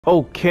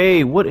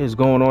Okay, what is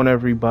going on,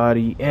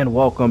 everybody, and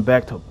welcome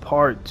back to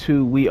part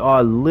 2. We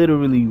are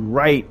literally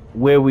right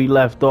where we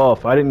left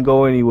off. I didn't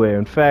go anywhere.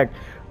 In fact,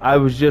 I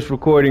was just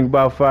recording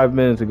about 5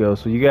 minutes ago,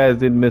 so you guys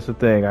didn't miss a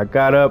thing. I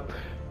got up,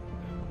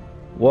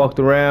 walked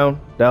around,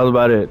 that was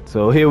about it.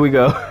 So here we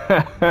go.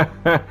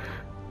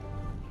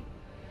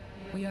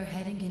 We are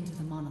heading into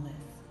the Monolith.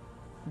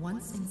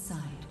 Once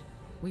inside,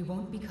 we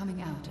won't be coming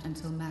out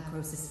until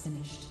Macros is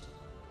finished.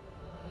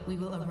 We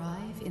will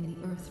arrive in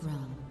the Earth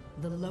Realm,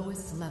 the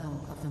lowest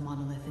level of the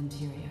Monolith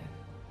interior.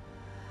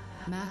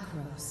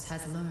 Macros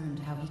has learned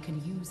how he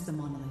can use the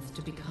Monolith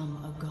to become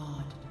a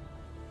god.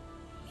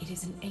 It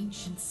is an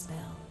ancient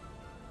spell,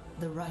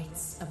 the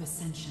Rites of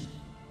Ascension.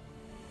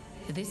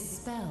 This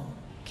spell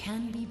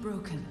can be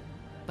broken,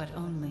 but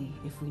only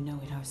if we know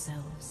it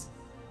ourselves.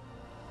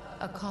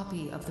 A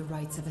copy of the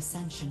Rites of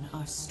Ascension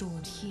are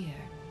stored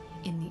here,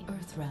 in the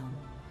Earth Realm,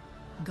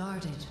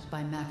 guarded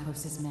by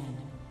Macros' men.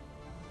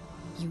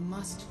 You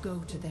must go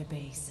to their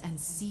base and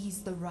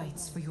seize the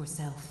rights for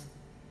yourself.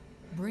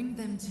 Bring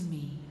them to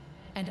me,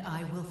 and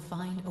I will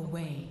find a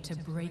way to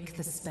break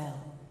the spell.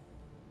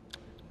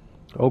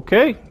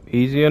 Okay,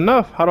 easy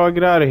enough. How do I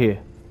get out of here?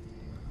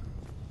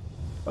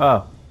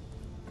 Oh.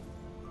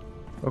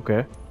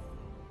 Okay.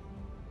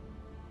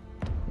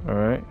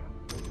 Alright.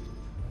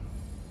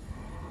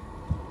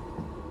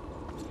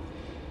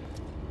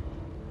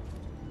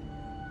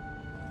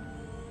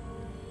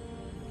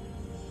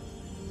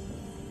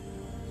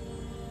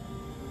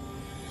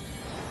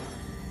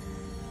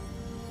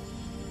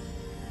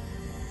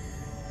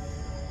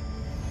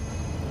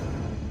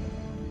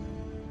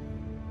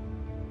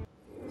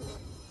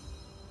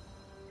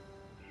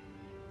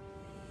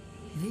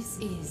 This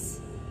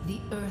is the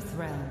Earth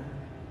Realm,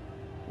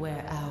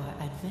 where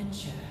our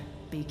adventure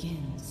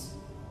begins.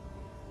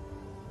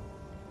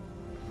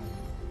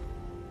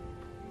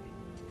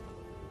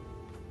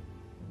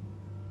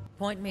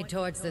 Point me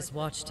towards this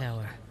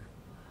watchtower.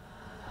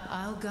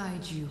 I'll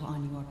guide you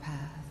on your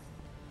path,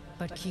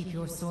 but keep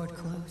your sword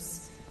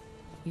close.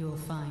 You'll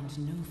find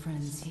no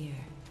friends here.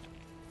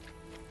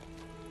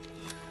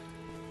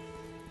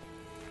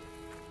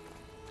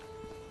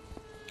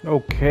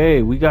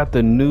 Okay, we got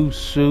the new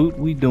suit.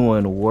 We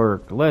doing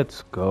work.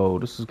 Let's go.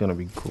 This is gonna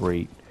be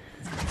great.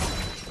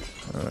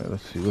 Alright,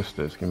 let's see. What's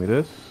this? Give me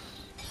this.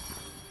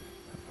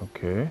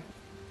 Okay.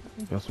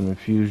 Got some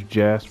infused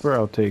jasper.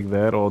 I'll take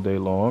that all day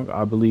long.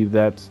 I believe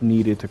that's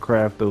needed to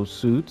craft those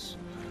suits.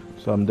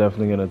 So I'm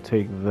definitely gonna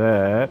take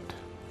that.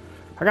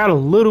 I got a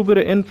little bit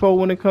of info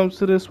when it comes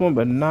to this one,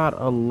 but not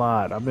a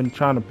lot. I've been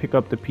trying to pick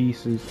up the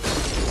pieces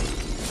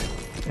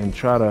and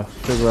try to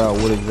figure out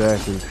what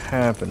exactly is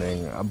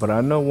happening. But I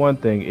know one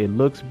thing, it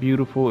looks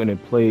beautiful and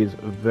it plays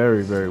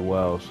very, very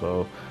well.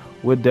 So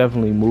we're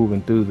definitely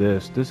moving through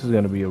this. This is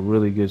going to be a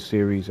really good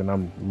series, and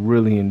I'm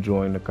really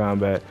enjoying the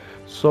combat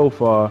so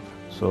far.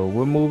 So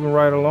we're moving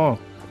right along.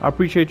 I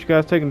appreciate you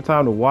guys taking the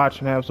time to watch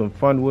and have some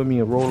fun with me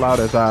and roll out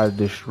as I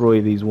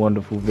destroy these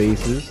wonderful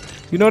vases.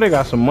 You know they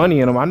got some money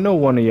in them. I know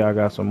one of y'all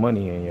got some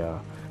money in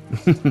y'all.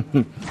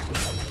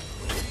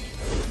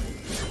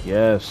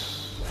 Yes.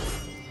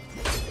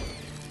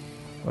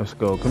 Let's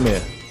go. Come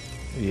here.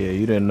 Yeah,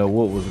 you didn't know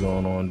what was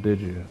going on, did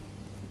you?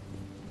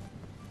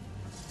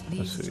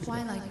 These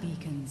twilight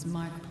beacons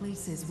mark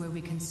places where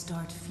we can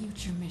start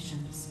future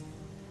missions.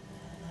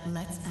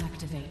 Let's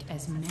activate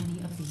as many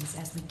of these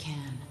as we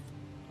can.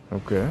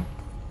 Okay.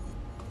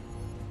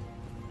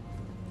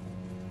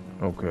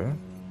 Okay.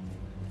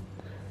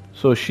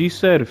 So she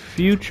said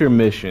future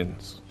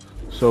missions.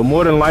 So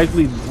more than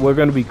likely we're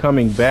going to be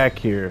coming back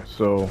here.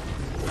 So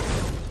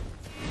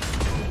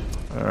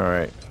all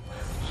right.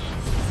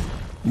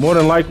 More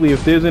than likely,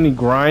 if there's any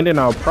grinding,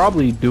 I'll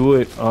probably do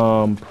it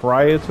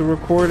prior to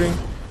recording,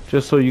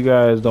 just so you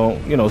guys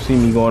don't, you know, see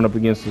me going up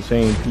against the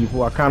same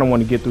people. I kind of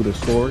want to get through the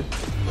story.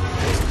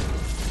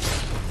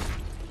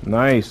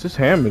 Nice. This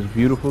hammer is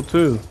beautiful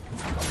too.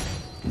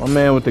 My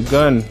man with the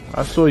gun.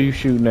 I saw you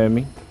shooting at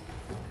me.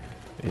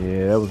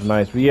 Yeah, that was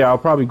nice. But yeah, I'll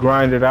probably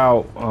grind it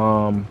out,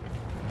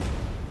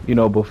 you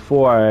know,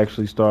 before I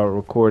actually start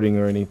recording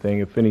or anything.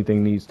 If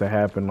anything needs to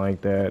happen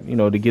like that, you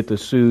know, to get the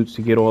suits,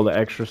 to get all the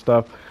extra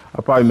stuff,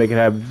 I'll probably make it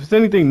happen. If it's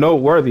anything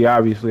noteworthy,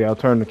 obviously, I'll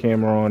turn the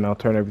camera on, I'll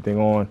turn everything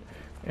on,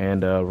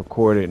 and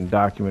record it and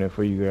document it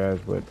for you guys.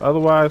 But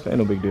otherwise, ain't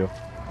no big deal.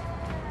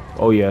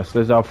 Oh yes,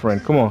 there's our friend.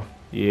 Come on.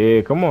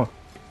 Yeah, come on.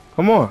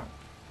 Come on.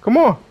 Come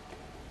on.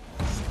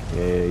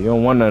 Yeah, you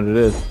don't want none of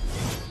this.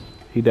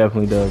 He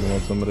definitely does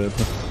want some of this.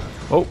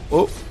 Oh,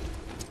 oh.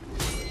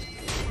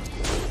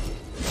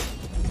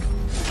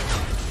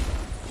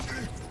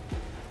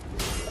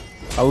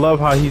 I love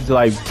how he's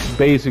like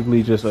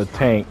basically just a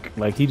tank.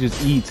 Like he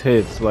just eats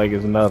hits like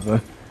it's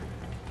nothing.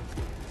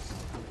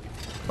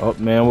 Oh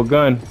man, we're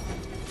gun.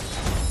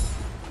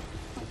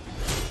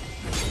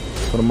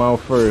 Put him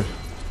out first.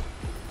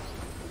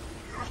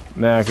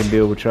 Now I can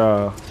deal with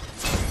y'all.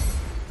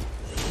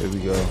 There we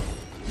go.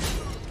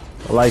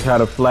 I like how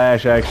the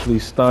flash actually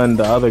stunned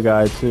the other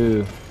guy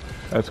too.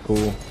 That's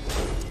cool.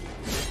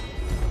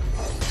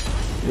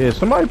 Yeah,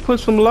 somebody put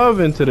some love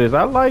into this.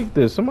 I like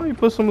this. Somebody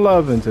put some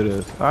love into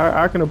this.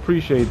 I can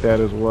appreciate that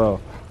as well.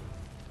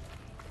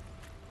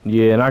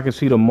 Yeah, and I can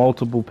see the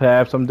multiple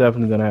paths. I'm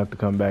definitely gonna have to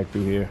come back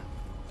through here.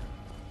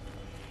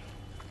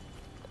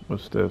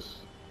 What's this?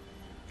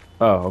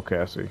 Oh, okay,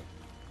 I see.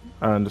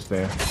 I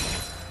understand.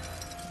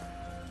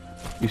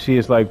 You see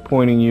it's like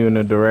pointing you in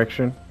the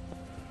direction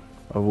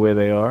of where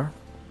they are.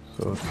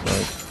 So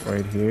it's like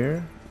right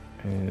here.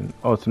 And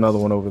oh, it's another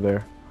one over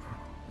there.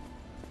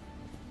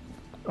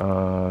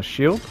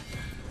 Shield?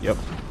 Yep.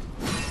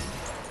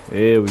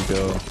 There we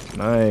go.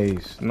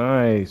 Nice,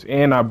 nice.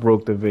 And I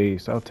broke the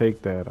vase. I'll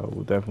take that. I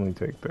will definitely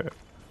take that.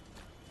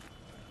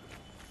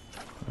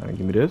 Alright,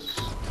 give me this.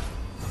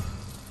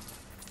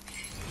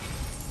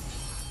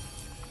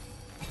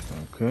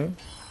 Okay.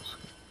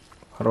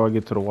 How do I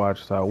get to the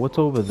watchtower? What's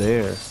over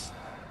there?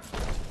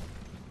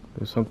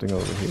 There's something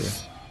over here.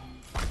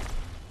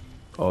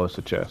 Oh, it's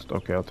a chest.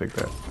 Okay, I'll take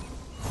that.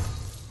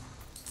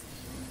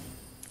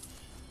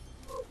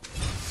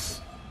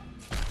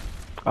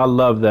 I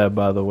love that,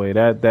 by the way.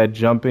 That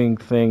jumping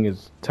thing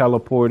is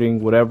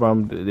teleporting,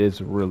 whatever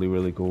it's really,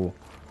 really cool.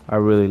 I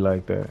really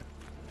like that.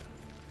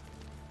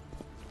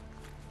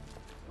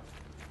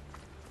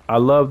 I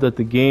love that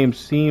the game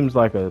seems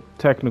like a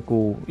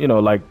technical, you know,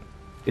 like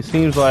it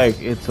seems like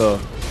it's a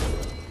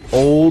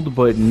old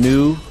but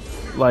new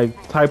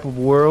like type of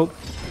world,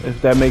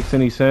 if that makes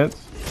any sense.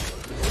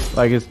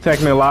 Like it's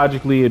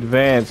technologically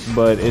advanced,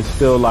 but it's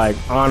still like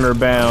honor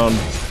bound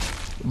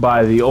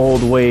by the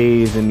old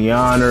ways and the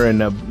honor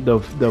and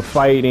the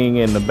fighting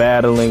and the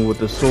battling with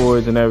the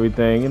swords and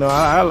everything. You know,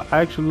 I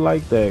actually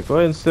like that. Go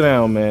ahead and sit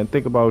down, man.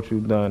 Think about what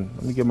you've done.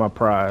 Let me get my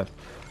prize.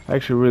 I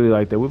actually really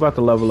like that. We're about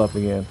to level up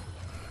again.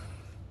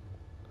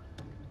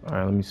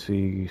 Alright, let me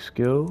see.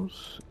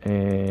 Skills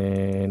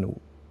and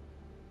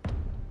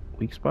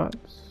weak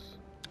spots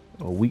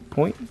or weak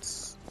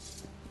points.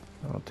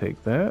 I'll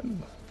take that.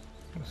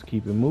 Let's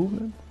keep it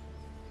moving.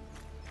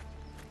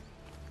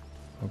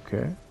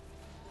 Okay.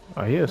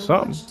 I hear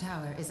something. The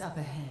watchtower is up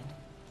ahead.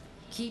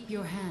 Keep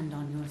your hand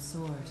on your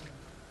sword.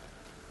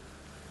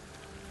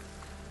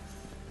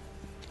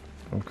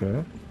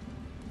 Okay.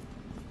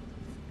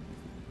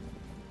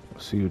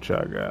 Let's see what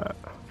y'all got.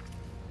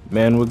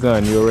 Man with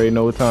gun, you already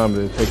know what time it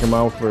is. Take him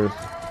out first.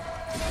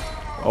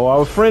 Oh,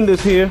 our friend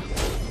is here.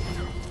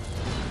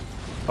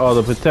 Oh,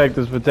 the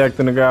protector's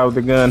protecting the guy with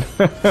the gun.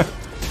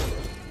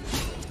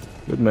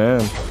 Good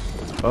man.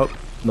 Oh,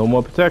 no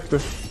more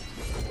protector.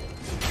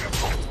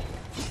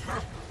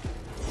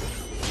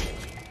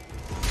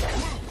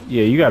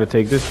 Yeah, you gotta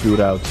take this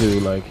dude out too.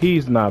 Like,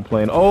 he's not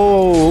playing.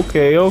 Oh,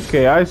 okay,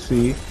 okay, I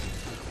see.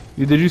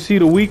 Did you see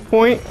the weak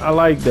point? I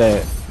like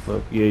that.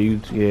 Look, yeah, you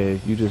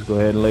just go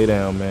ahead and lay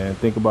down, man.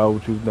 Think about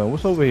what you've done.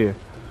 What's over here?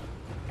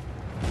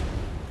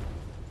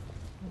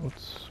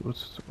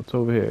 What's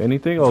over here?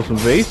 Anything? Oh, some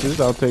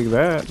vases. I'll take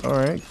that. All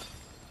right.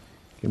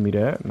 Give me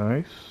that.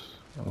 Nice.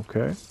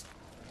 Okay.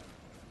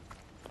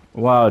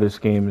 Wow, this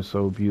game is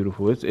so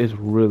beautiful. It's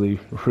really,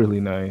 really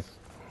nice.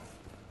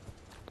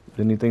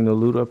 Anything to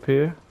loot up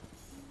here?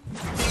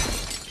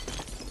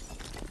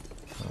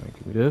 Alright,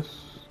 give me this.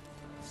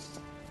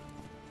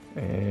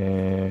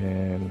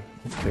 And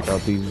check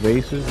out these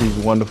vases, these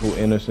wonderful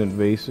innocent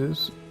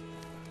vases.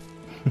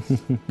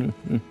 And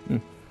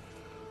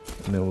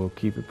then we'll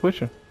keep it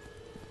pushing.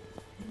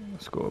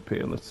 Let's go up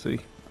here, let's see.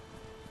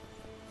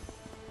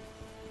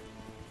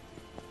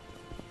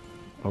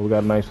 Oh, we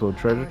got a nice little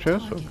treasure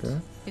chest, okay.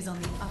 Is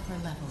on the upper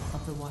level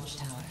of the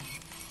watchtower.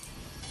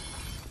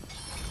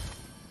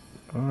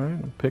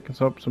 Alright, I'm picking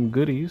up some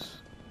goodies.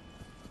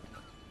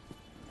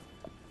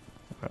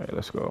 Alright,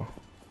 let's go.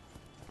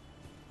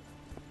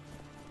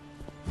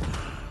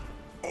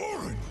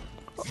 Orin,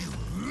 you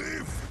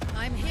live.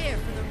 I'm here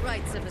for the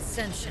rites of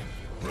ascension.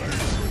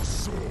 Raise your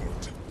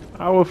sword.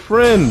 Our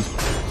friend!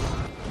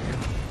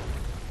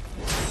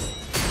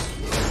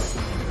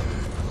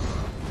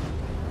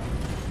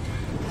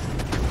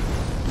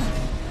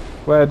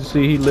 Glad to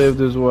see he lived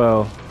as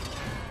well.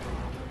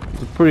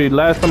 It's pretty.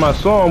 Last time I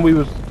saw him, we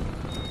was,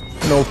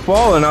 you know,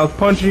 falling. I was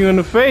punching you in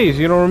the face.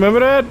 You don't remember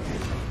that?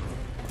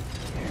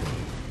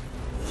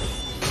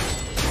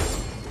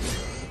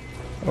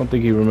 I don't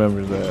think he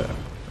remembers that.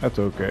 That's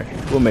okay.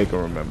 We'll make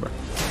him remember.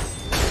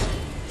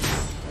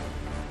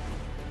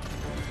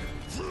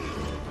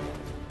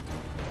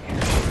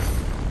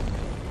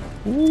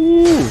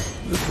 Ooh,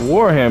 this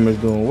Warhammer's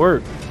doing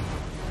work.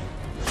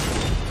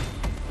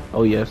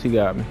 Oh yes, he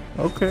got me.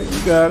 Okay,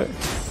 you got it.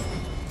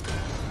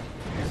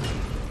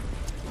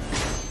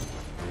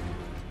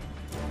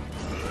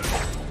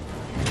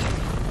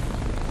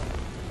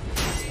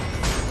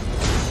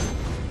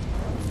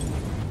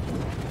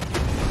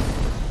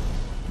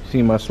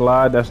 See my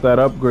slide? That's that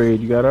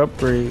upgrade. You got to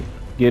upgrade.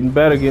 Getting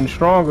better, getting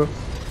stronger.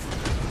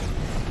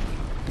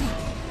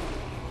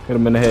 Hit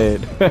him in the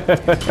head.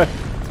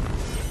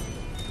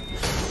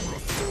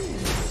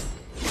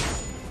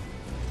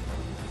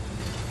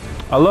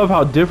 I love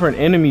how different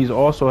enemies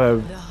also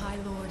have. The High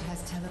Lord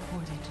has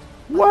teleported.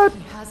 What?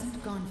 He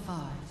hasn't gone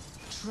far.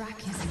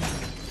 Track his name.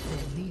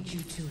 Will lead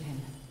you to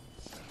him.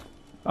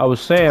 I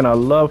was saying I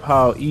love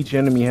how each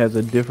enemy has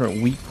a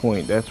different weak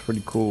point. That's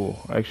pretty cool.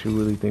 I actually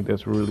really think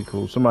that's really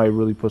cool. Somebody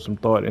really put some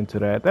thought into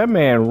that. That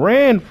man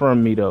ran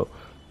from me though.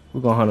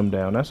 We're gonna hunt him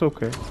down. That's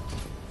okay.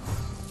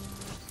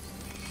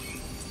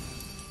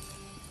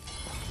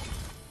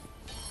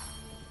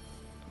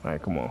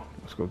 Alright, come on.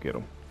 Let's go get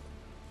him.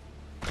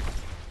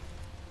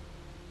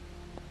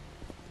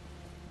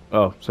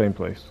 Oh, same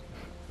place.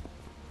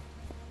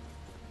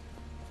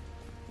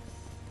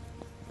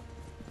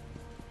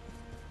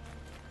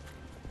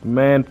 The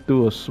man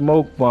threw a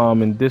smoke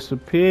bomb and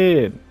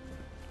disappeared.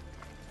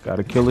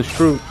 Gotta kill his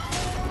troops.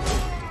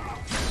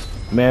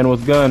 Man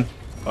with gun.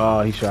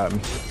 Oh, he shot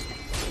me.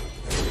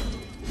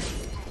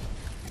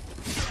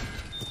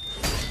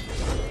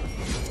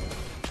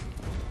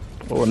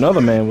 Oh,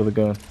 another man with a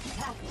gun.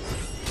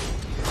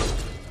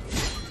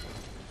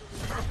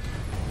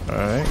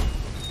 Alright.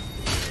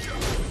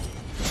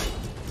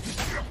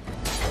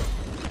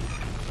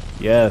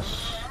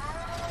 Yes.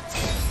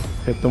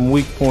 Hit them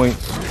weak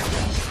points.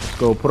 Let's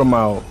go, put them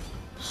out.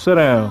 Sit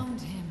down.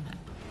 Found him.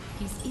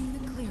 He's in the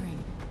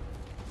clearing.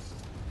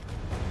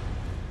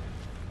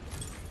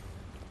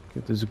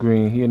 Get this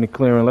green. He in the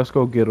clearing. Let's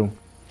go get him.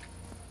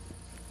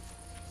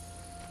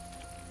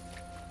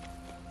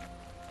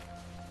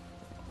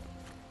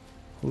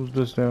 Who's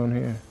this down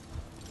here?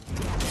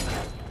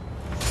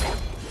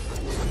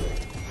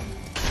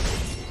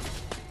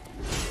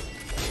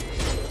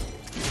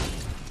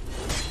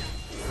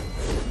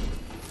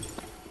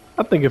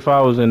 I think if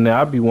I was in there,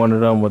 I'd be one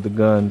of them with the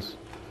guns.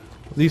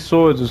 These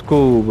swords is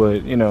cool,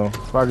 but you know,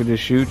 if I could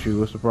just shoot you,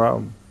 what's the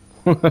problem?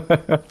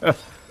 I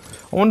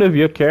wonder if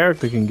your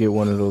character can get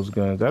one of those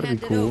guns. That'd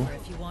be cool.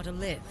 If you want to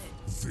live.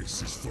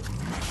 This is for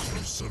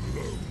Macros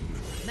alone.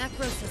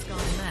 Macros has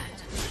gone mad.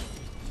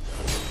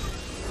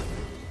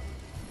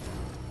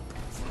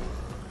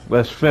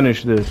 Let's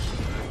finish this.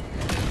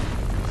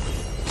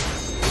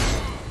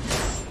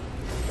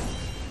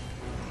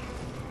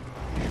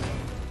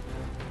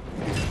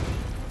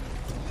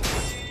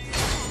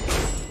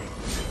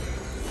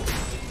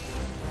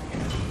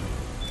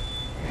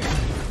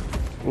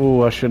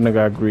 Ooh, I shouldn't have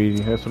got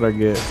greedy. That's what I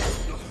get.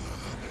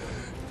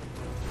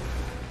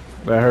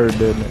 That hurt,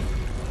 didn't it?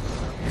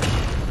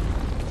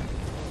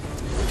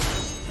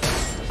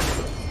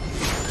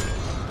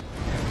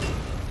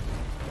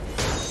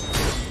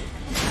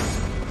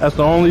 That's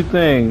the only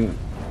thing.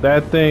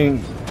 That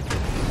thing,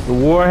 the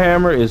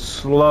Warhammer is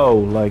slow.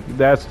 Like,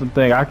 that's the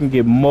thing. I can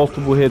get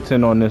multiple hits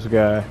in on this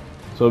guy.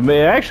 So it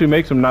actually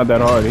makes him not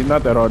that hard. He's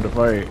not that hard to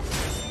fight.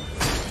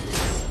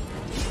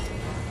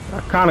 I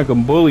kind of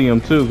can bully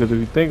him too, because if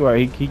you think about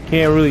it, he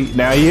can't really.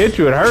 Now he hits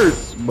you, it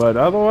hurts, but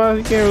otherwise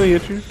he can't really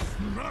hit you.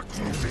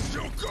 Macros is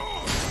your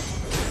god.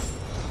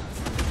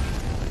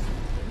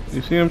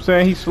 You see what I'm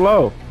saying? He's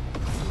slow.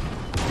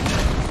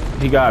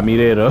 He got me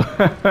there though.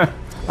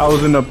 I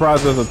was in the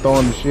process of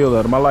throwing the shield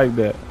at him. I like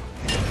that.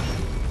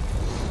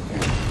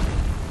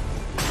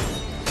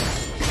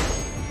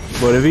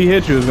 But if he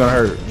hits you, it's gonna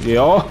hurt. Yeah.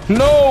 Oh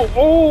no!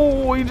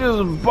 Oh, he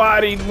just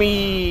bodied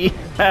me.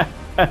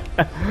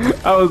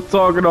 I was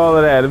talking all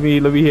of that. Let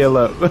me heal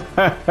up.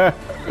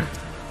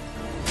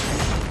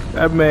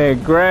 That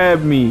man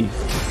grabbed me.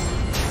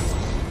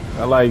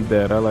 I like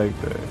that. I like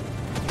that.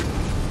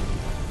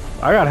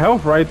 I got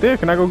health right there.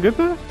 Can I go get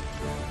that?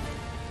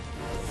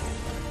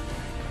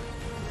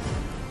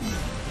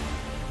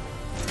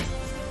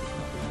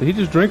 Did he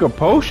just drink a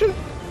potion?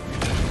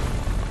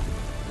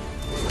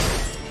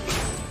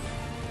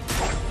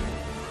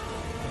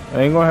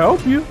 I ain't gonna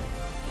help you.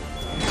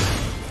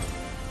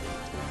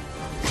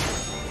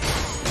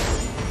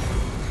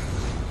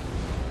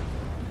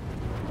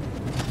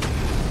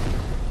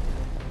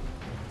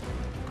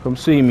 Come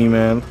see me,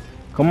 man.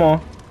 Come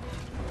on.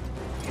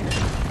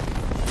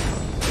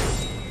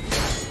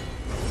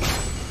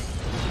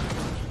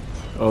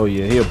 Oh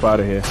yeah, he up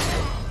out of here.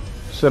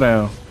 Sit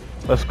down.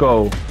 Let's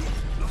go.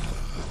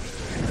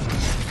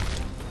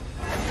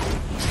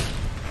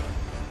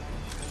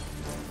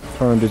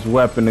 Turned his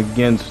weapon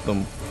against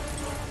them.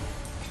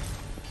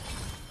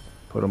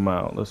 Put him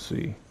out. Let's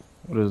see.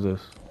 What is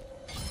this?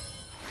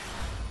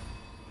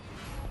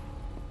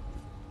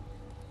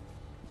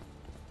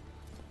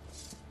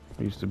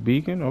 Use the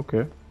beacon?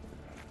 Okay.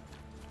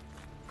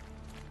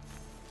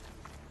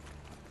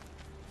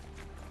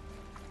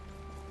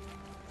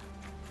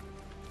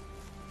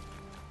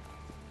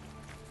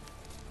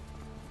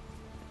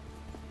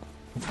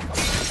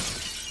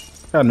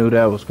 I knew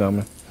that was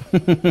coming.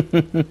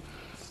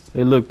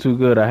 They look too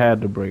good. I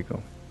had to break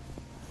them.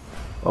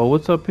 Oh,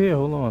 what's up here?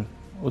 Hold on.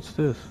 What's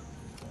this?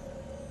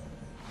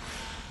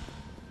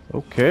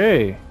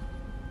 Okay.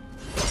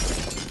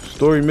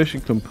 Story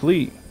mission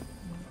complete.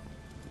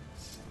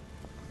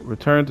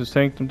 Return to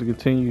Sanctum to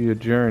continue your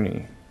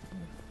journey.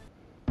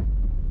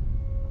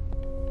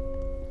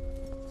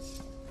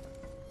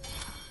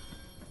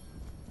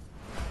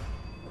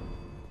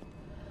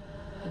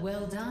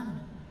 Well done.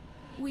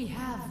 We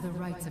have the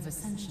rites of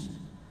ascension.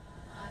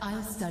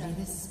 I'll study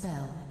this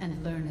spell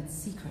and learn its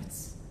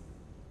secrets.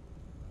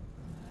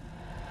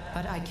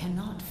 But I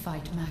cannot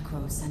fight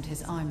Macros and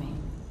his army.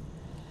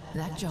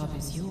 That job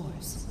is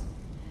yours,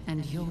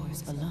 and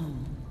yours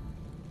alone.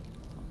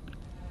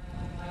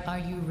 Are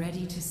you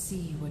ready to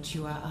see what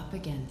you are up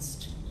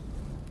against?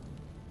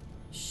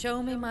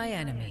 Show me my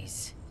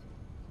enemies.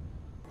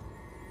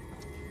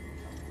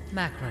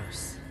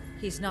 Macros.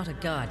 He's not a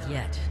god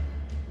yet.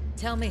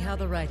 Tell me how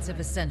the rites of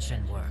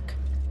ascension work.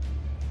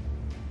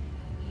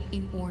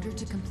 In order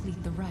to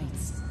complete the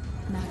rites,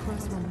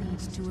 Macros will need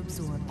to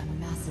absorb a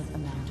massive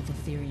amount of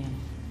Ethereum.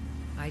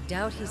 I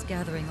doubt he's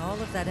gathering all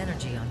of that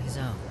energy on his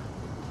own.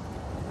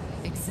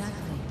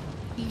 Exactly.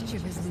 Each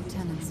of his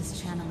lieutenants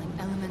is channeling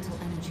elemental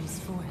energies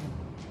for him.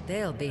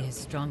 They'll be his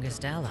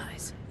strongest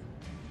allies.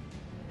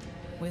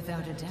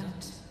 Without a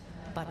doubt.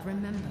 But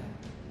remember,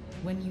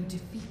 when you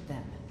defeat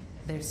them,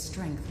 their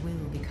strength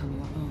will become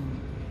your own.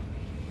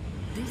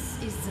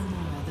 This is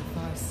Zamora the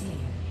Farseer.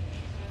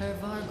 Her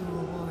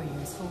Varghul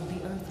warriors hold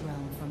the Earth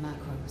Realm for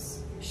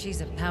Macros.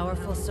 She's a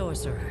powerful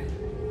sorcerer.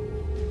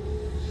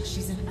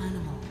 She's an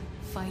animal,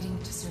 fighting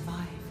to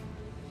survive.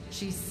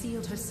 She's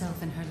sealed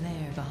herself in her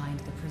lair behind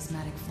the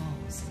Prismatic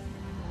Falls.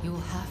 You'll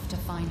have to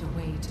find a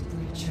way to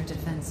breach her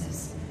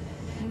defenses.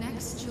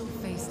 Next, you'll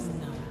face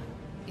Lunara.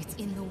 It's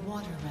in the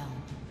Water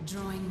Realm,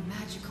 drawing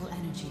magical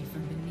energy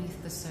from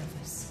beneath the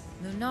surface.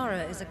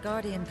 Lunara is a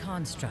guardian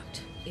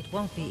construct. It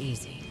won't be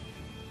easy.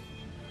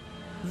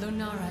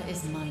 Lunara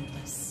is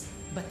mindless,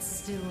 but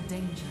still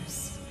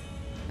dangerous.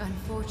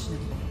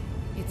 Unfortunately,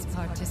 its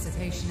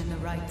participation in the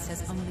rites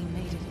has only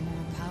made it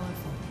more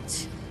powerful.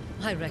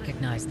 I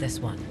recognize this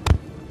one.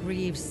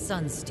 Greaves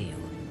Sunsteel.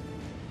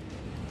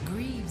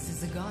 Greaves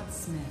is a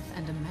Godsmith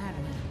and a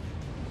madman.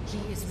 He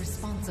is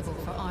responsible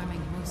for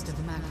arming most of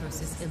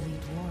Macros'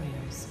 elite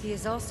warriors. He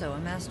is also a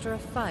master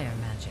of fire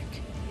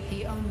magic.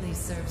 He only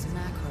serves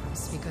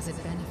Macros because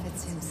it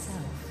benefits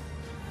himself.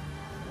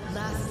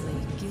 Lastly,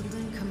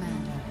 Gildan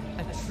Commander,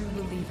 a true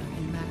believer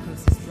in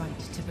Macros' right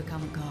to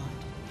become a god.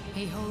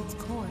 He holds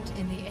court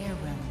in the air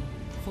realm,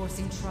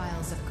 forcing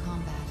trials of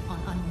combat on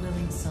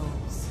unwilling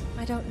souls.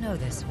 I don't know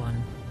this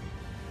one.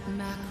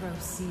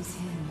 Macros sees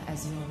him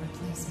as your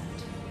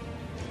replacement.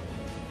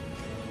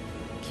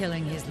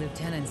 Killing his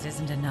lieutenants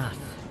isn't enough.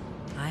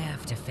 I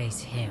have to face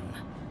him.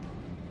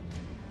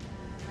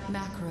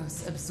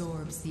 Macros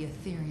absorbs the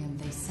Ethereum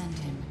they send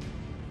him.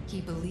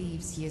 He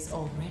believes he is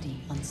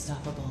already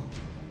unstoppable.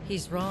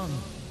 He's wrong.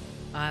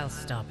 I'll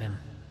stop him.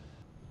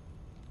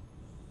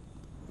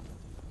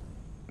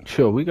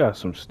 Sure, we got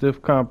some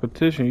stiff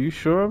competition. You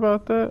sure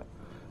about that?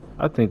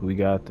 I think we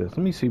got this. Let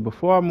me see.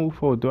 Before I move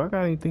forward, do I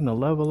got anything to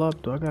level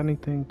up? Do I got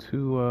anything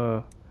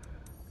to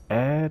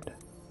add?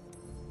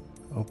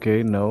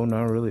 Okay, no,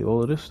 not really.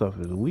 All of this stuff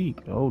is weak.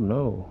 Oh,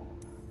 no.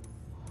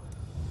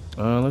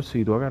 Let's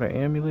see. Do I got an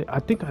amulet? I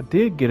think I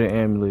did get an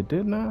amulet,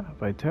 didn't I?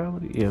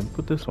 Vitality? Yeah,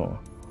 put this on.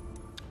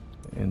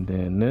 And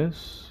then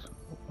this.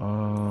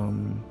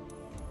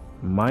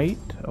 Might.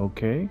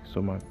 Okay,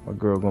 so my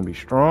girl gonna be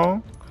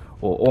strong.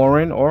 Or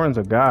Orin. Orin's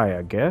a guy,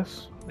 I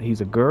guess.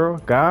 He's a girl,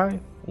 guy.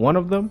 One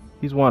of them?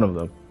 He's one of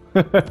them.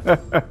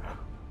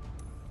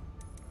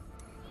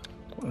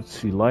 Let's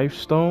see. Life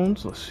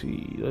stones. Let's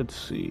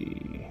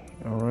see.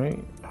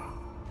 Alright.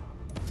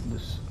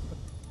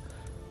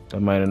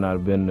 That might have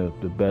not been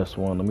the best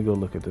one. Let me go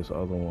look at this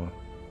other one.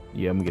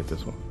 Yeah, let me get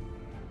this one.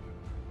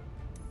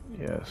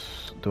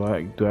 Yes. Do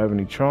I have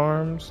any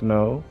charms?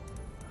 No.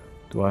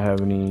 Do I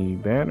have any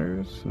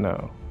banners?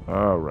 No.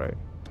 Alright.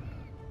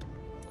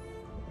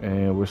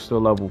 And we're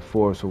still level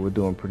 4, so we're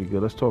doing pretty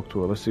good. Let's talk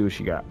to her. Let's see what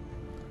she got.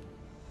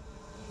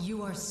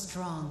 You are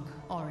strong,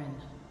 Orin,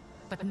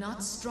 but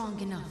not strong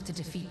enough to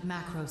defeat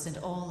Macros and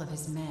all of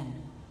his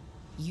men.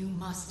 You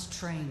must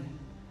train.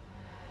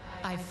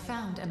 I've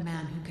found a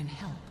man who can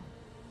help.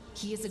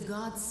 He is a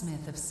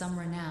Godsmith of some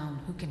renown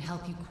who can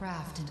help you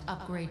craft and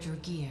upgrade your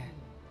gear.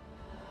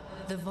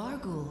 The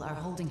Varghul are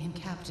holding him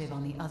captive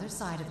on the other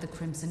side of the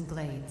Crimson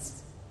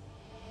Glades.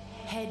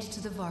 Head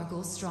to the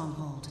Varghul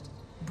stronghold,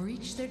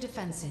 breach their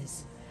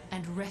defenses,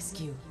 and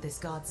rescue this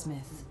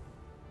Godsmith.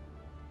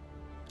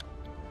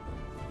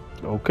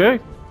 Okay.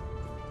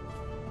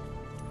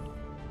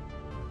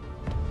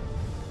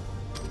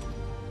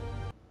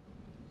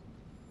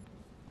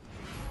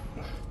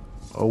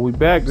 Oh, we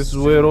back. This is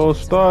where it all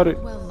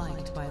started. Well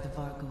liked by the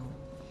Varghul.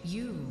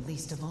 You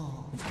least of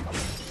all.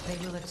 They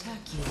will attack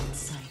you in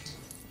sight.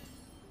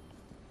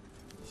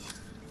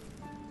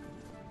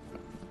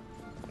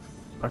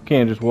 I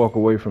can't just walk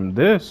away from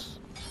this.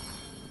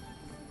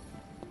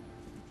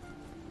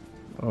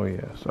 Oh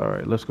yes. All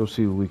right. Let's go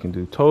see what we can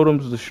do.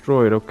 Totems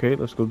destroyed. Okay,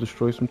 let's go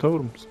destroy some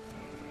totems.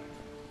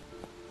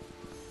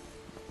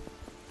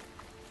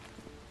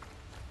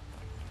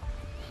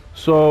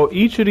 So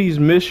each of these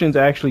missions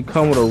actually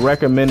come with a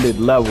recommended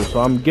level.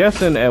 So I'm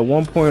guessing at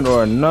one point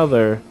or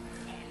another,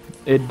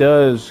 it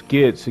does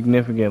get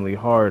significantly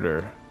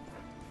harder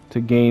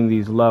to gain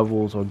these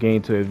levels or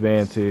gain to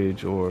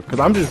advantage, or because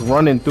I'm just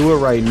running through it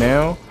right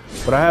now,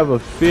 but I have a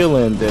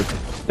feeling that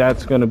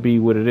that's gonna be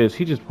what it is.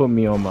 He just put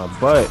me on my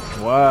butt.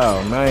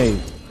 Wow,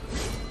 nice.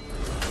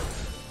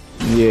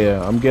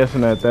 Yeah, I'm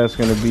guessing that that's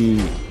gonna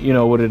be, you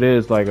know, what it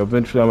is. Like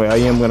eventually, I mean, I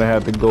am gonna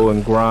have to go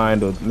and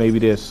grind, or maybe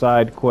there's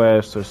side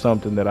quests or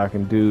something that I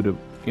can do to,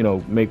 you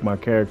know, make my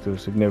character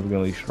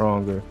significantly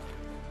stronger.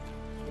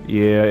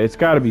 Yeah, it's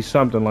got to be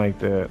something like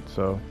that.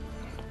 So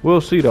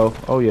we'll see, though.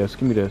 Oh yes,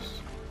 give me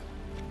this.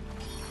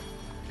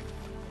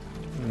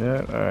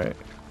 Yeah, all right.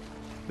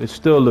 It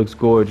still looks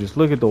gorgeous.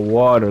 Look at the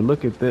water.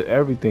 Look at the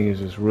everything is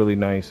just really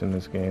nice in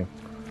this game.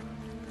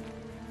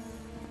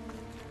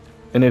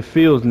 And it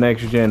feels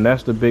next gen.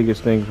 That's the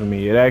biggest thing for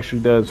me. It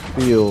actually does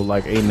feel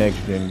like a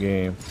next gen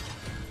game.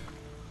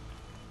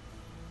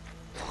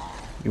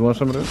 You want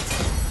some of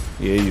this?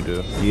 Yeah, you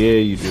do. Yeah,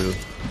 you do.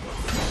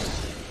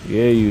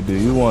 Yeah, you do.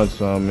 You want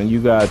some, and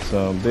you got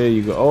some. There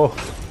you go. Oh,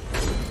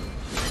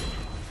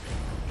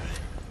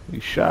 you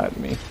shot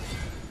me,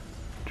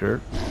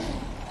 jerk.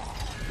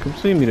 Come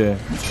see me there.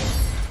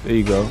 There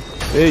you go.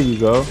 There you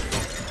go.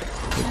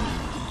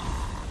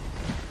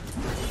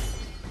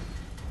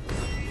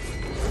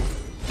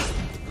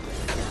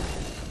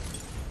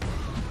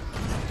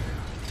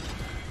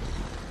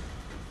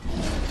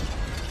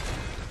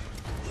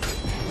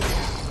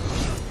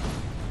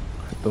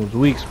 Hit those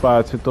weak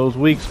spots. Hit those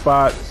weak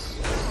spots.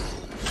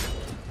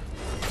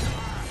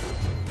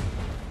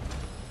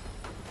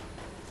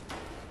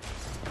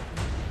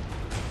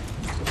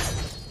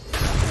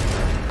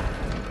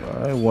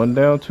 One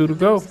down, two to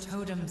go. Those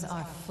totems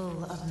are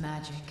full of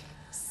magic.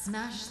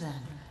 Smash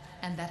them,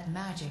 and that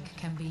magic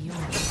can be yours.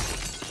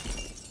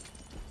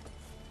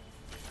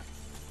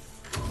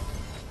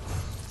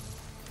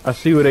 I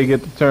see where they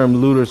get the term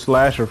looter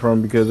slasher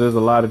from, because there's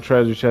a lot of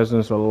treasure chests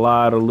and there's a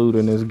lot of loot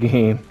in this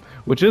game,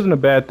 which isn't a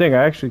bad thing.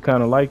 I actually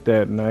kind of like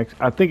that, and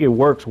I think it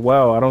works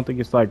well. I don't think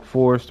it's like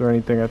forced or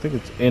anything. I think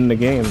it's in the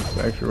game. It's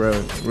actually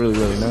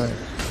really nice.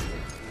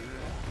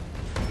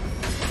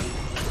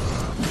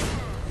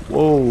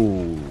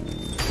 Whoa.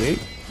 Okay.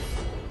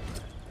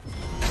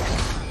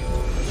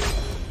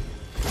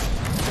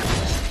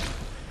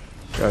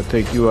 Gotta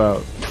take you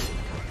out.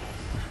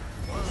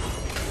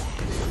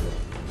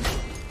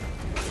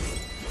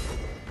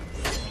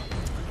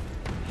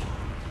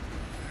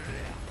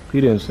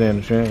 He didn't stand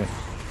a chance.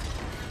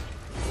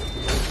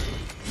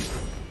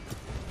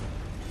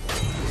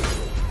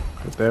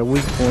 Hit that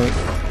weak point.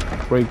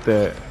 Break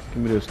that.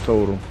 Give me this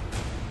total.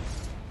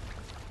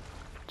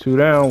 2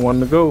 down, 1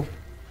 to go.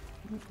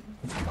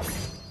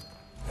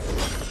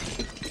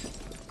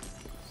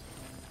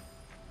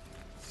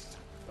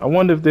 I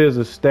wonder if there's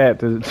a stat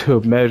to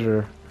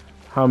measure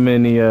how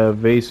many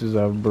vases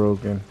I've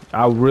broken.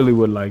 I really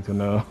would like to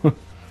know. I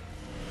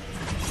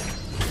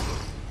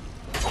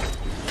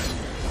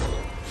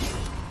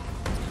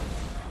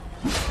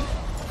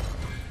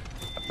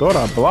thought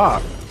I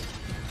blocked.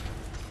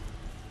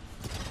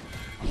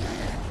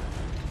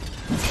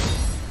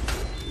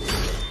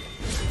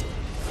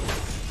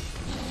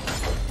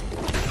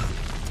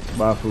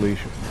 Bye,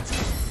 Felicia.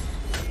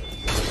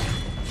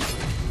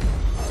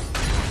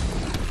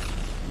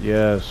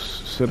 Yes,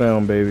 sit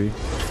down, baby.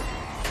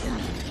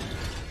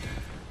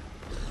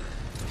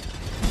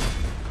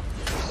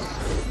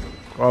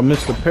 Oh, I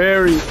missed the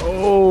parry.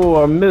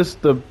 Oh, I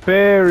missed the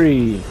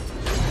parry.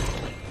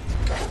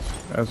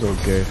 That's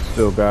okay.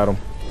 Still got him.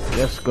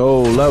 Let's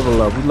go.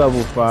 Level up. We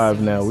level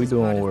 5 now. We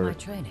doing work.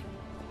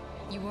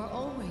 You were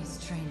always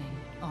training,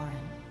 Orin.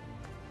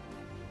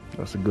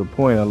 That's a good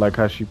point. I like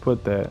how she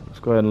put that. Let's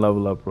go ahead and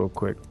level up real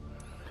quick.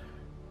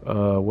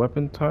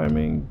 Weapon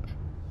timing.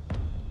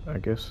 I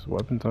guess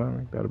weapon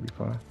timing, that'll be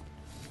fine.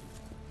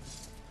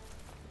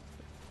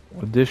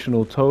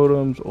 Additional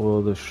totems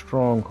or the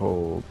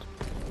stronghold.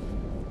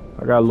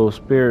 I got a little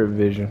spirit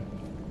vision.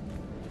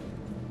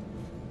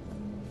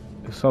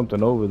 There's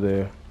something over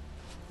there.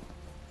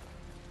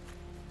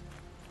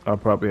 I'll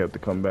probably have to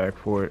come back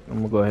for it. I'm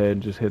gonna go ahead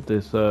and just hit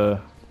this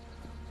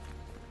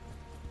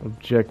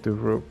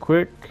objective real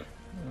quick.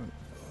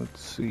 Let's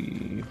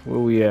see, where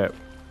we at?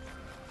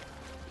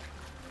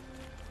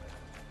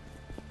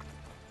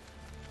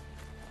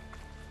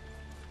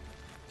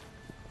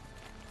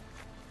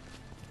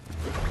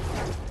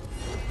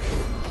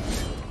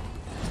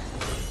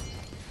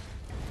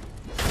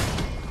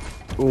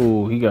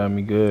 Ooh, he got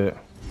me good.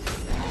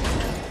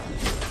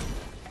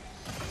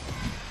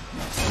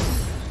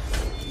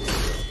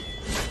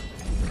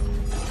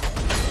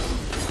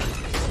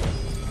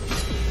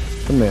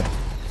 Come here.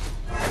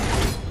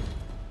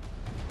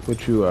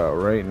 Put you out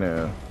right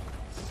now.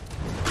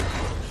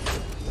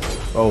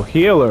 Oh,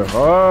 healer.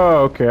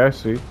 Oh, okay, I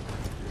see.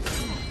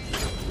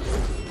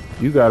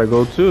 You gotta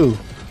go too.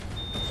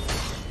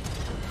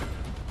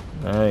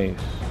 Nice.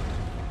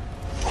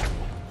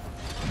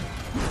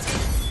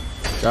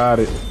 Got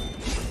it.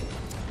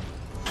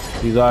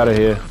 He's out of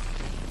here.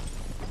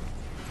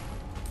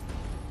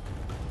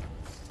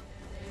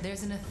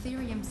 There's an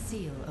Ethereum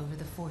seal over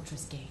the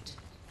fortress gate.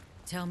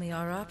 Tell me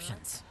our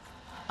options.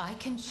 I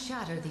can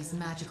shatter these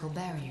magical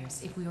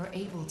barriers if we are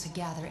able to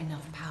gather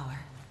enough power.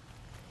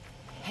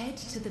 Head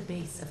to the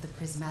base of the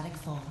prismatic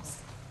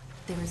falls.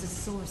 There is a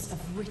source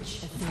of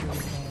rich ethereum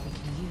there we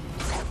can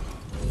use.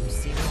 You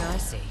see what I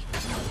see.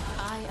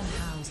 I am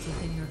housed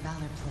within your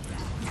valor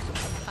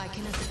plate. I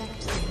can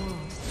affect the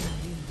world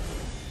through you.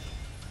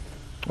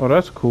 Oh,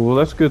 that's cool.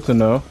 That's good to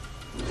know.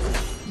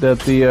 That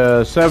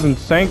the Seventh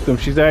Sanctum,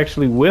 she's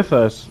actually with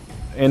us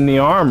in the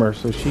armor,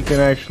 so she can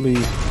actually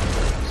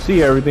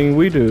see everything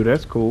we do.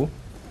 That's cool.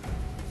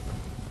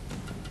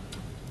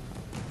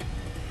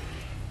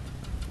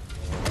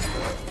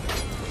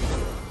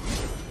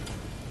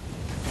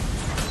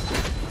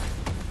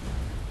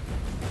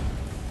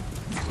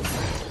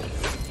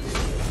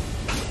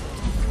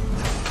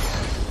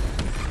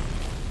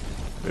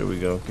 There we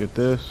go. Get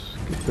this,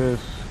 get this,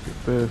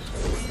 get this.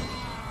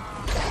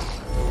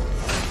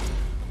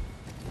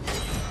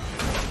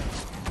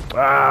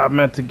 Ah, I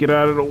meant to get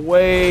out of the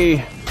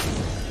way.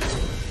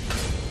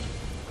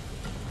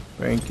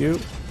 Thank you.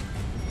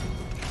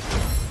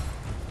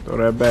 Throw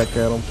that back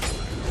at him.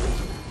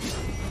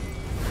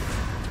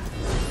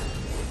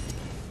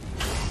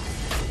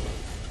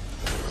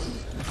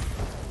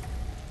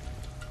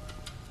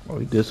 Oh,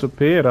 he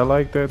disappeared. I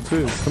like that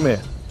too. Come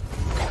here.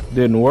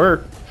 Didn't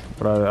work,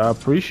 but I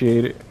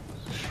appreciate it.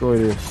 Destroy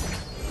this.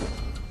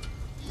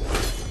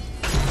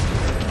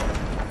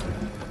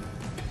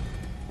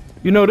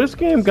 You know, this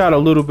game got a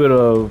little bit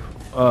of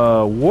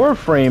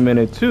Warframe in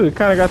it too. It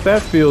kind of got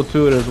that feel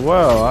to it as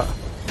well.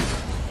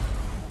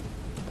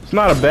 It's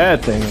not a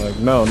bad thing. Like,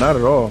 no, not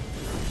at all.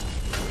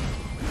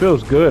 It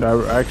feels good.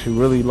 I actually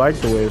really like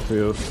the way it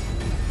feels.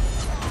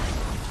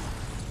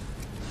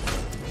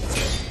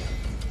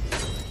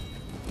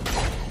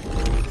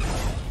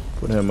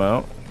 Put him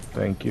out.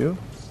 Thank you.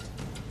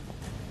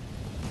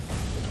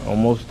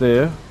 Almost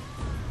there.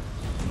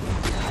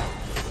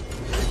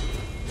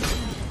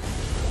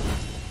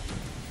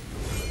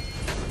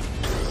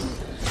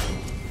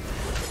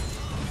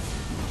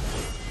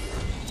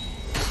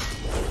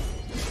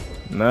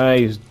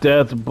 Nice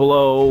death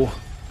blow.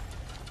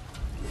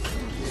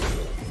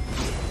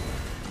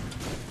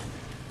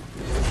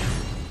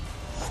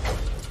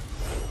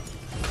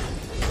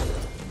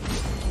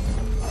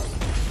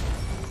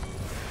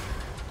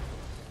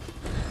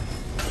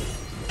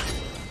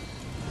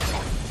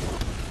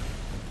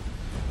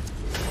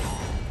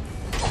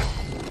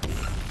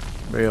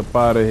 Way up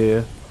out of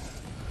here.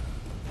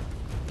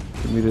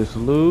 Give me this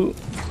loot.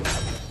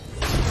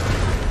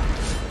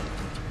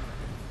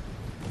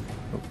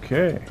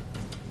 Okay.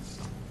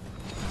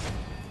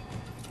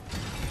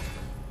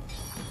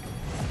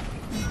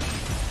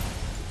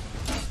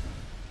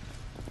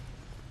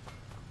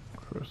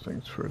 First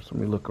things first,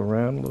 let me look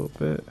around a little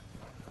bit.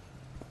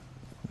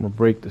 I'm gonna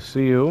break the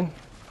seal.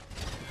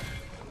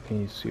 Let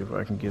me see if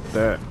I can get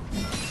that.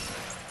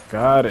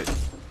 Got it.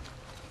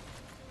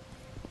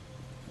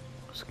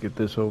 Let's get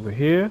this over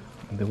here,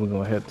 and then we're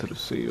gonna head to the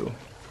seal.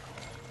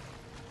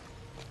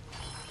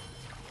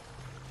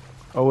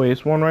 Oh wait,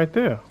 it's one right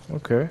there.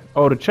 Okay.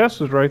 Oh, the chest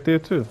is right there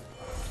too.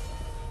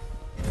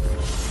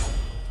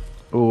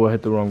 Oh, I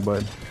hit the wrong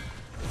button.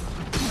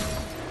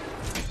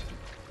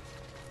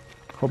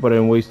 Hope I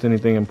didn't waste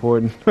anything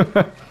important.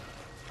 Let's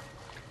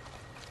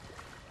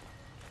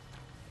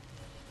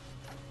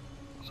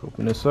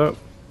open this up.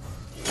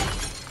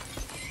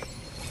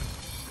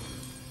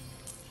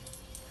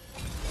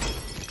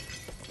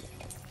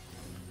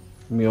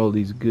 Give me all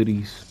these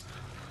goodies.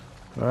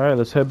 Alright,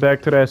 let's head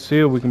back to that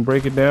seal. We can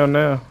break it down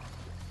now.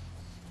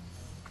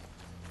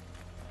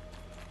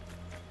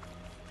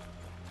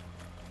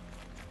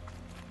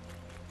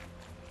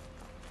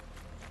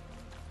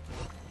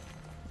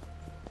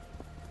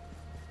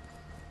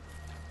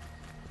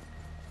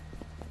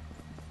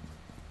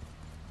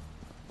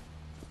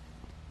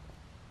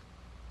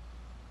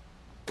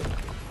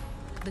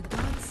 The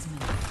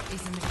Godsmith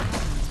is in the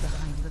caverns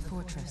behind the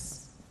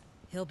fortress.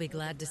 He'll be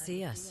glad to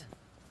see us.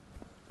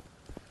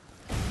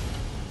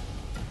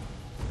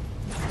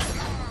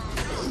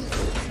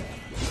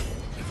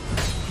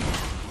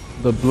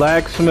 The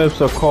blacksmiths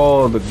are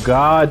called the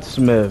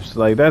Godsmiths.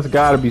 Like, that's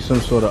gotta be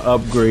some sort of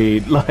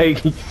upgrade. Like,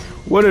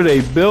 what are they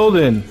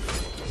building?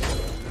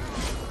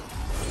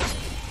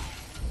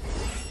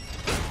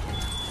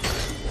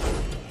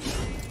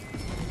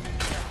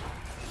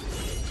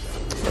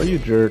 Oh, you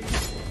jerk.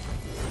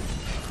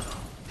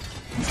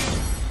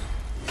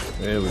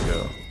 There we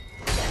go.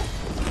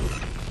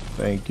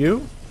 Thank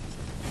you.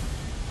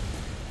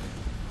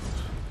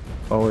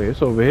 Oh wait,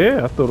 it's over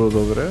here? I thought it was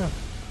over there.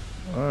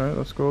 Alright,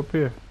 let's go up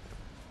here.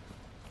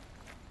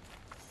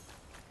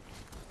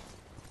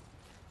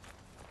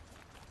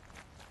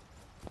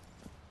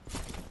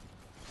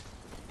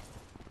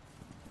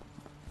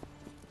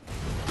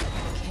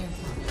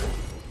 Careful.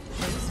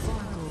 Those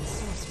Vargul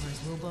sorcerers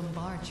will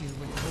bombard you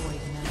with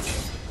void magic.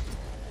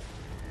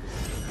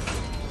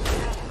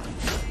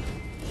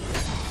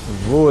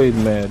 Void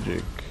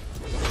magic.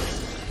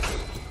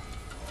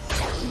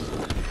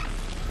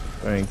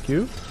 Thank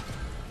you.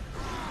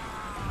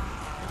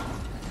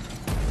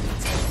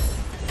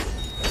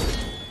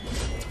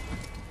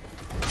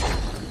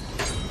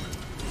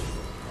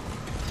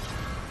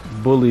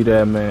 Bully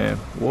that man.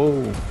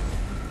 Whoa.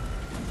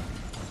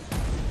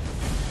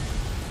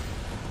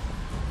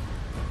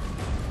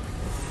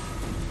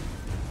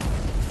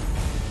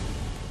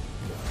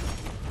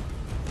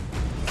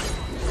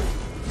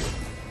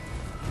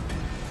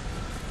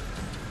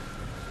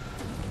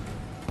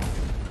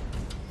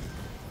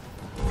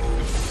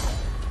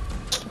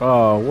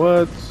 Oh,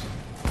 what?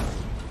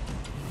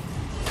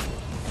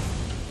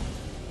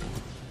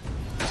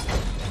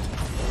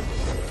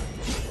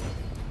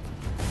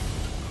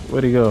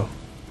 Where'd he go?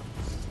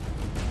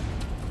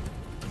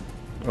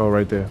 Oh,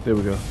 right there. There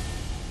we go.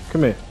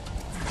 Come here.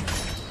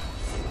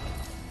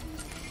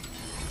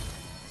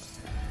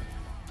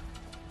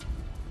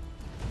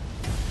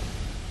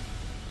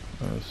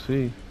 Let's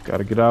see.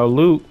 Gotta get our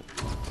loot.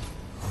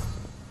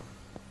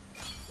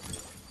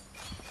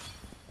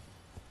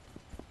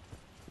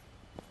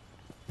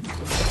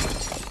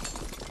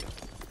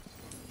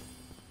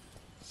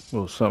 A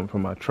little something for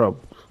my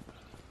troubles.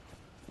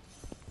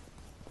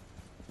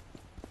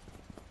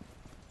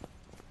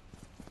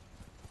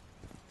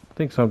 I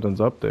think something's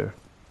up there.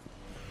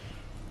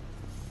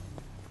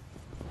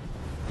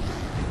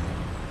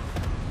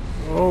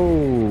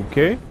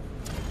 Okay.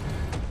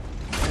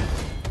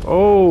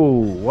 Oh,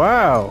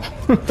 wow.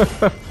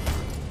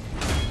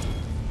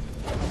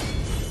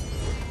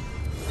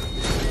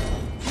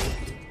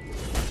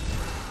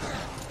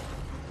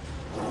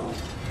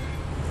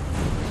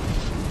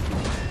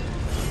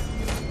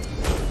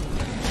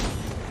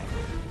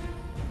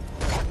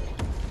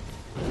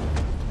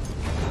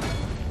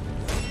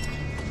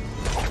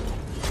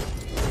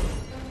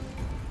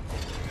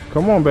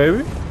 Come on,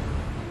 baby.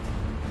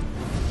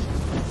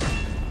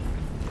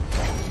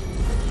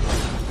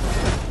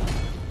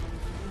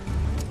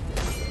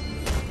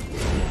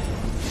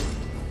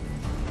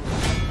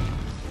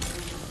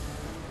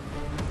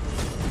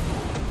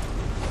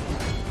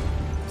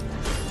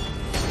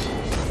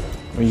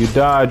 When you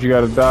dodge, you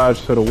gotta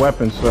dodge to the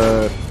weapon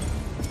side.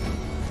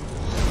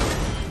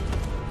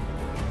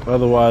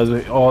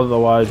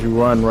 Otherwise you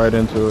run right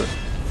into it.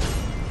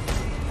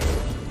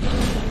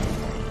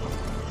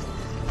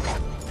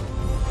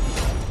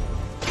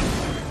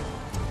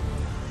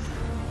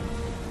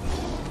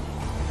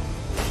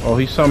 Oh,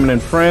 he's summoning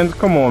friends?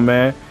 Come on,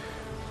 man.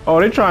 Oh,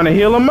 they trying to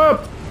heal him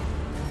up.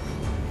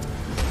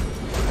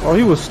 Oh,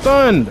 he was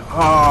stunned.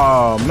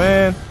 Oh,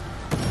 man.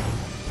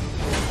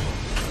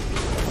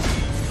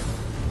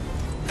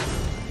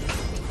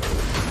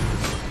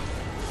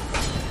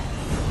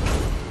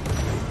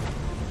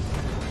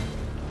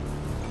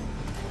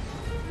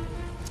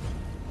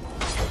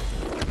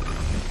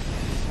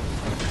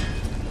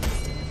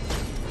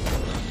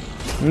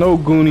 No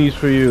Goonies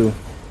for you.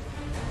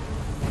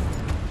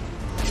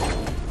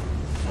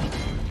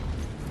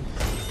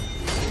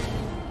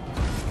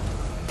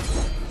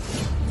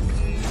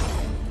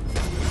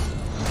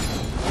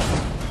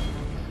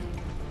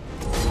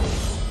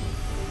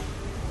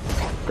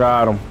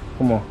 Got him.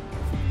 Come on.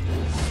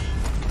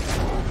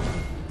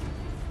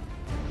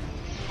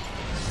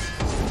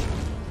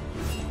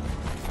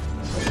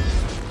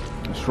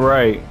 That's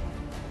right.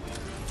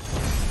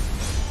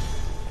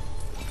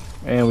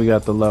 And we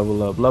got the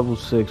level up. Level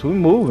 6. We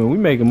moving. We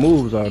making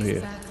moves out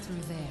here.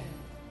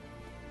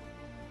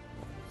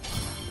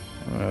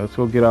 Alright, let's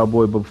go get our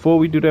boy. But before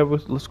we do that,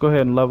 let's go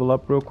ahead and level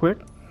up real quick.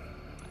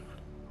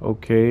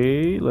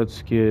 Okay,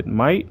 let's get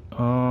might.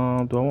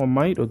 Do I want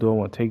might or do I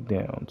want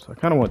takedowns? I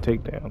kind of want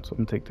takedowns, so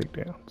I'm gonna take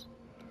takedowns.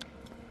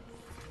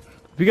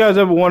 If you guys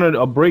ever wanted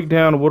a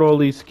breakdown of what all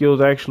these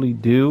skills actually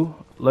do,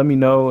 let me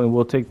know and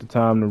we'll take the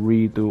time to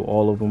read through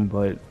all of them.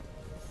 But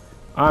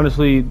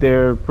honestly,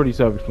 they're pretty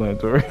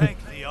self-explanatory.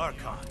 Thank the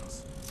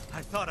Archons.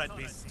 I thought I'd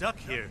be stuck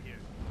here.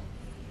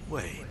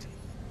 Wait.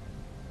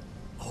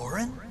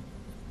 Orin?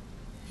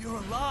 You're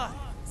alive!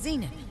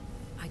 Zenith,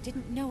 I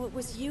didn't know it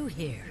was you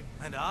here.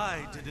 And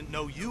I didn't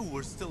know you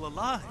were still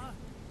alive.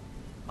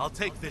 I'll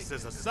take this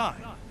as a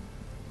sign.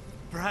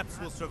 Perhaps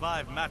we'll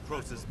survive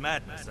Macros's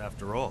madness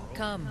after all.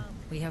 Come,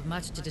 we have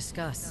much to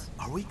discuss.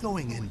 Are we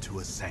going into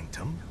a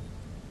sanctum?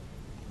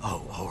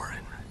 Oh,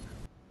 Orin.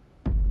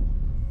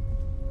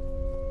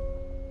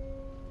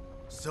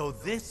 So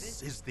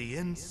this is the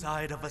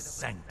inside of a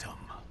sanctum.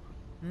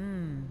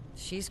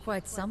 She's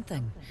quite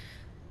something.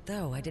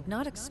 Though I did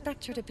not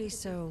expect her to be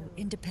so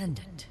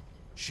independent.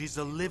 She's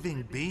a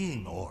living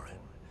being, Orin.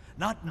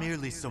 Not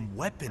merely some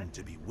weapon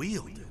to be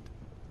wielded.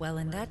 Well,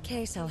 in that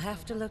case, I'll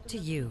have to look to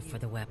you for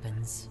the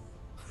weapons.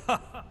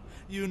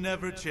 You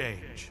never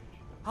change.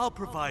 I'll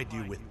provide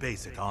you with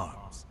basic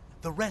arms.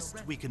 The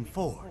rest we can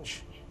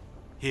forge.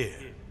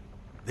 Here,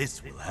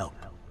 this will help.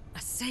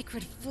 A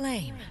sacred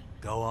flame.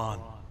 Go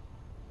on.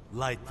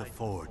 Light the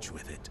forge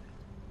with it.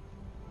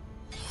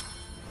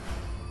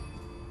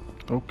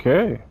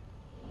 Okay.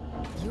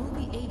 You'll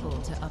be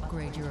able to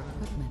upgrade your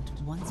equipment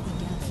once we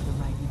gather the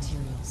right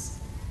materials.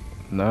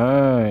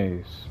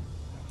 Nice.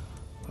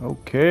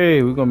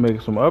 Okay, we're gonna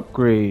make some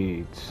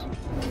upgrades.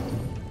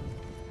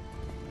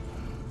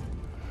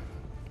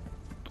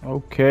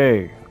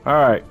 Okay.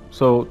 Alright,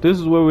 so this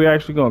is where we're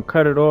actually gonna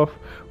cut it off.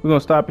 We're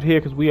gonna stop it here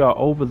because we are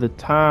over the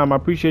time. I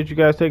appreciate you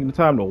guys taking the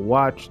time to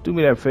watch. Do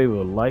me that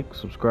favor, like,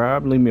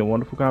 subscribe, leave me a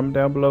wonderful comment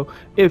down below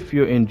if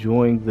you're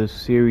enjoying this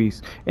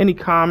series. Any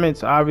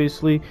comments,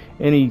 obviously,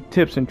 any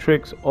tips and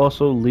tricks,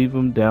 also leave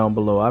them down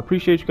below. I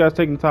appreciate you guys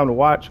taking the time to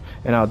watch,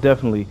 and I'll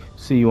definitely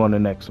see you on the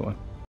next one.